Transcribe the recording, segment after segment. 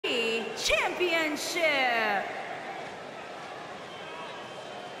Championship.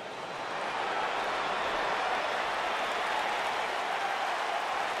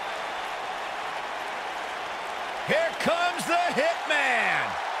 Here comes the Hitman.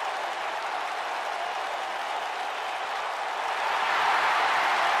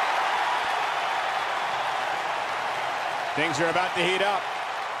 Things are about to heat up.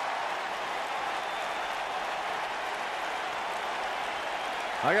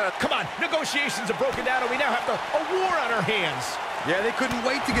 Come on, negotiations have broken down and we now have a war on our hands. Yeah, they couldn't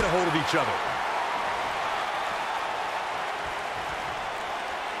wait to get a hold of each other.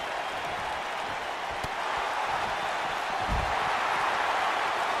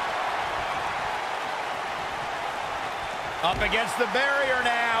 Up against the barrier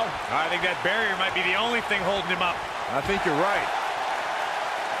now. I think that barrier might be the only thing holding him up. I think you're right.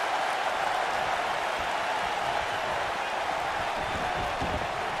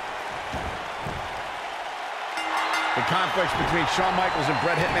 The conflicts between Shawn Michaels and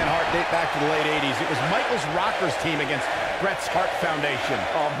Bret Hitman Hart date back to the late 80s. It was Michaels' Rockers team against Bret's Hart Foundation.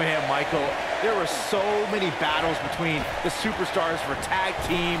 Oh, man, Michael, there were so many battles between the superstars for tag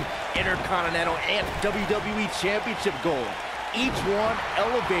team, intercontinental, and WWE Championship gold. Each one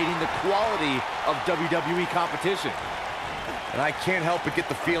elevating the quality of WWE competition. And I can't help but get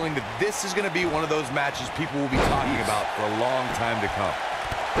the feeling that this is going to be one of those matches people will be talking about for a long time to come.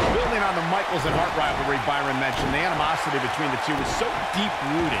 Building on the Michaels and Hart rivalry Byron mentioned, the animosity between the two was so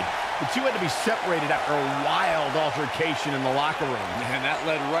deep-rooted, the two had to be separated after a wild altercation in the locker room. And that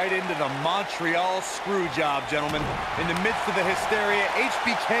led right into the Montreal screw job, gentlemen. In the midst of the hysteria,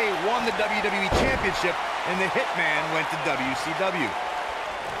 HBK won the WWE Championship, and the Hitman went to WCW.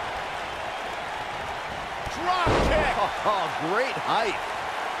 Drop kick! Oh, great height.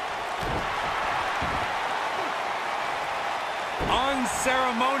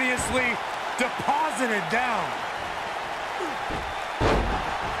 Unceremoniously deposited down.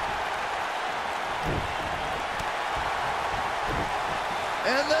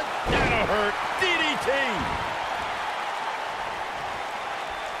 And that'll hurt. DDT!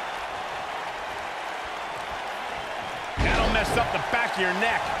 That'll mess up the back of your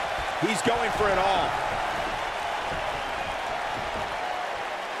neck. He's going for it all.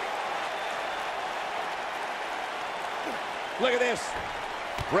 Look at this.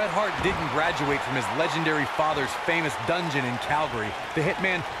 Bret Hart didn't graduate from his legendary father's famous dungeon in Calgary. The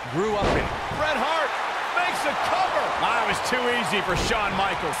Hitman grew up in it. Bret Hart makes a cover. That was too easy for Shawn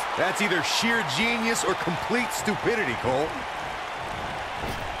Michaels. That's either sheer genius or complete stupidity, Cole.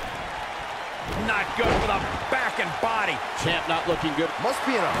 Not good for the back and body. Champ not looking good. Must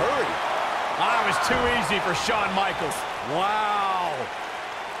be in a hurry. That was too easy for Shawn Michaels. Wow.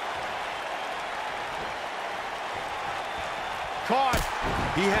 Caught.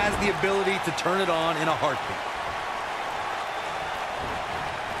 He has the ability to turn it on in a heartbeat.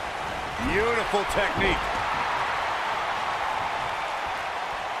 Beautiful technique.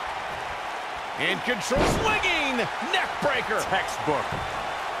 In control, swinging neck breaker. Textbook.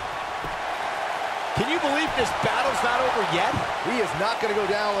 Can you believe this battle's not over yet? He is not going to go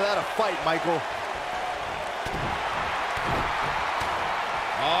down without a fight, Michael.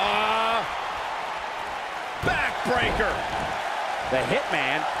 Backbreaker. The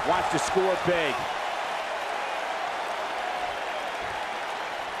Hitman wants to score big.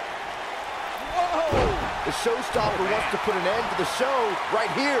 Whoa! The showstopper wants to put an end to the show right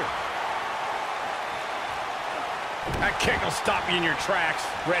here. That kick will stop you in your tracks.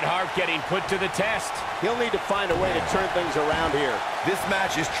 Bret Hart getting put to the test. He'll need to find a way to turn things around here. This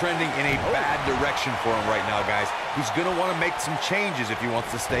match is trending in a bad direction for him right now, guys. He's going to want to make some changes if he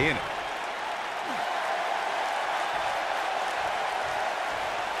wants to stay in it.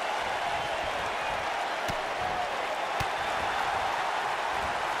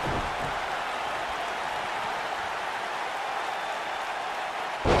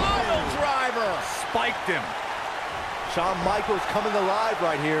 Pile driver. Spiked him. Shawn Michaels coming alive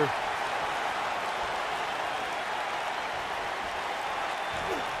right here.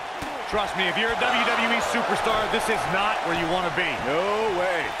 Trust me, if you're a WWE superstar, this is not where you want to be. No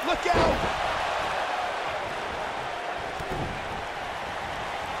way. Look out!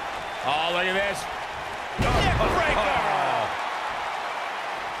 Oh, look at this. Neck breaker.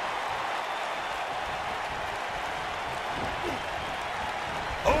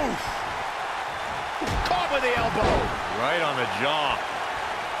 Oof. Caught with the elbow. Right on the jaw.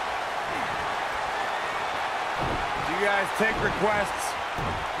 Do you guys take requests?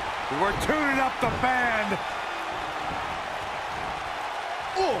 We're tuning up the band.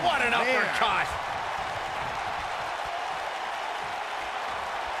 Ooh, what an uppercut.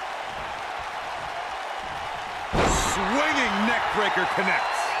 swinging neck breaker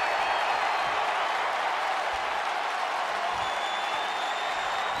connects.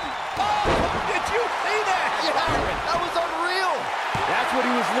 Did you see that? Yeah, that was unreal. That's what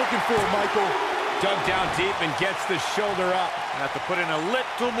he was looking for, Michael. Dug down deep and gets the shoulder up. Have to put in a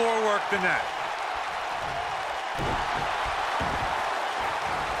little more work than that.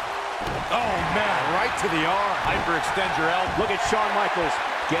 Oh, man, right to the arm. Hyperextend your elbow. Look at Shawn Michaels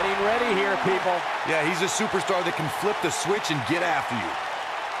getting ready here, people. Yeah, he's a superstar that can flip the switch and get after you.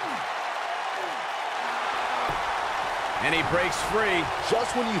 And he breaks free.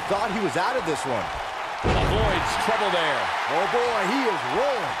 Just when you thought he was out of this one. Avoids trouble there. Oh, boy, he is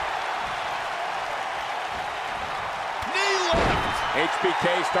rolling. Knee lift.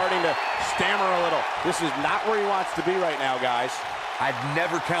 HBK starting to stammer a little. This is not where he wants to be right now, guys. I'd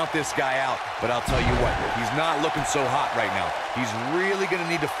never count this guy out, but I'll tell you what, he's not looking so hot right now. He's really going to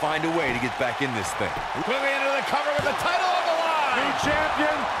need to find a way to get back in this thing. Quickly into the cover with the title on the line. New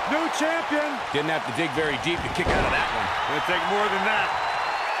champion, new champion. Didn't have to dig very deep to kick out of that one. Gonna take more than that.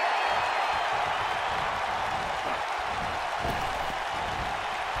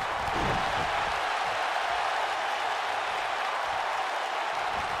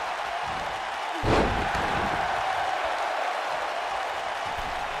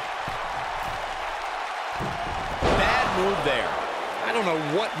 Move there. I don't know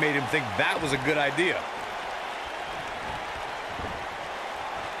what made him think that was a good idea.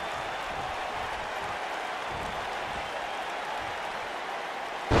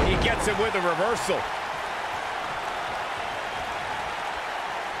 He gets it with a reversal.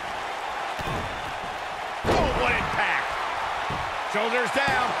 Oh, what impact. Shoulders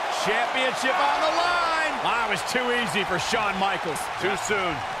down. Championship on the line. Ah, it was too easy for Shawn Michaels. Too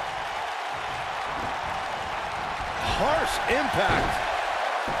soon. Harsh impact.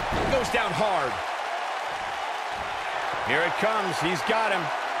 Goes down hard. Here it comes. He's got him.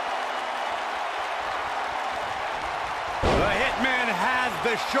 The Hitman has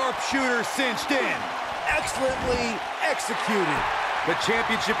the sharpshooter cinched in. Excellently executed. The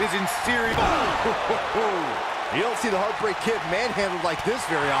championship is in serious... You don't see the Heartbreak Kid manhandled like this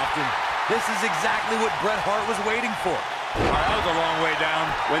very often. This is exactly what Bret Hart was waiting for. All right, that was a long way down.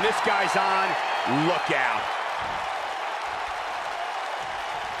 When this guy's on, look out.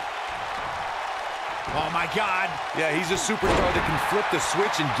 Oh, my God. Yeah, he's a superstar that can flip the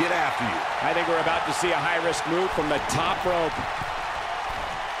switch and get after you. I think we're about to see a high-risk move from the top rope.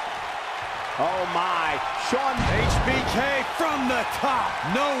 Oh, my. Shawn HBK from the top.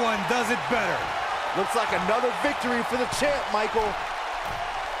 No one does it better. Looks like another victory for the champ, Michael.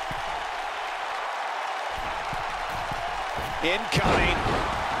 incoming.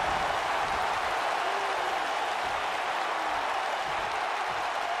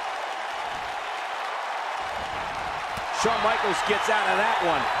 Shawn Michaels gets out of that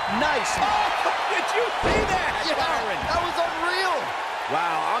one. Nice. Oh, did you see that, Byron? That was unreal.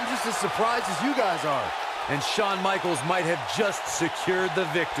 Wow, I'm just as surprised as you guys are. And Shawn Michaels might have just secured the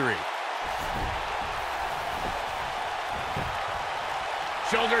victory.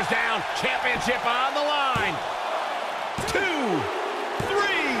 Shoulders down, championship on the line. 2, 3.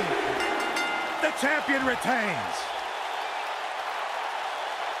 The champion retains.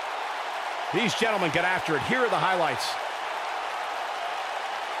 These gentlemen get after it. Here are the highlights.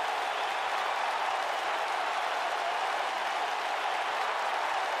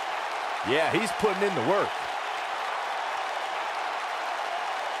 Yeah, he's putting in the work.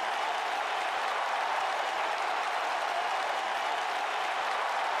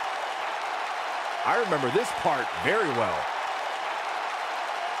 I remember this part very well.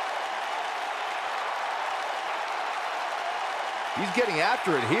 He's getting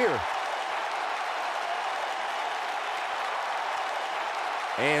after it here.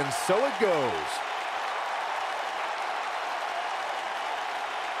 And so it goes.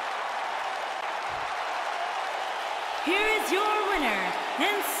 Here is your winner,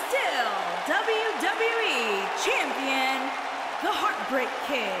 and still WWE Champion, the Heartbreak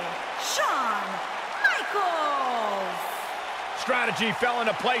Kid, Shawn Michaels. Strategy fell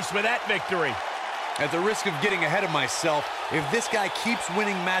into place with that victory. At the risk of getting ahead of myself, if this guy keeps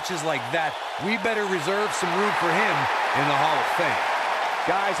winning matches like that, we better reserve some room for him in the Hall of Fame.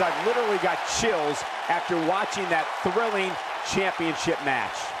 Guys, I've literally got chills after watching that thrilling championship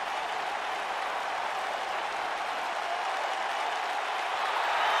match.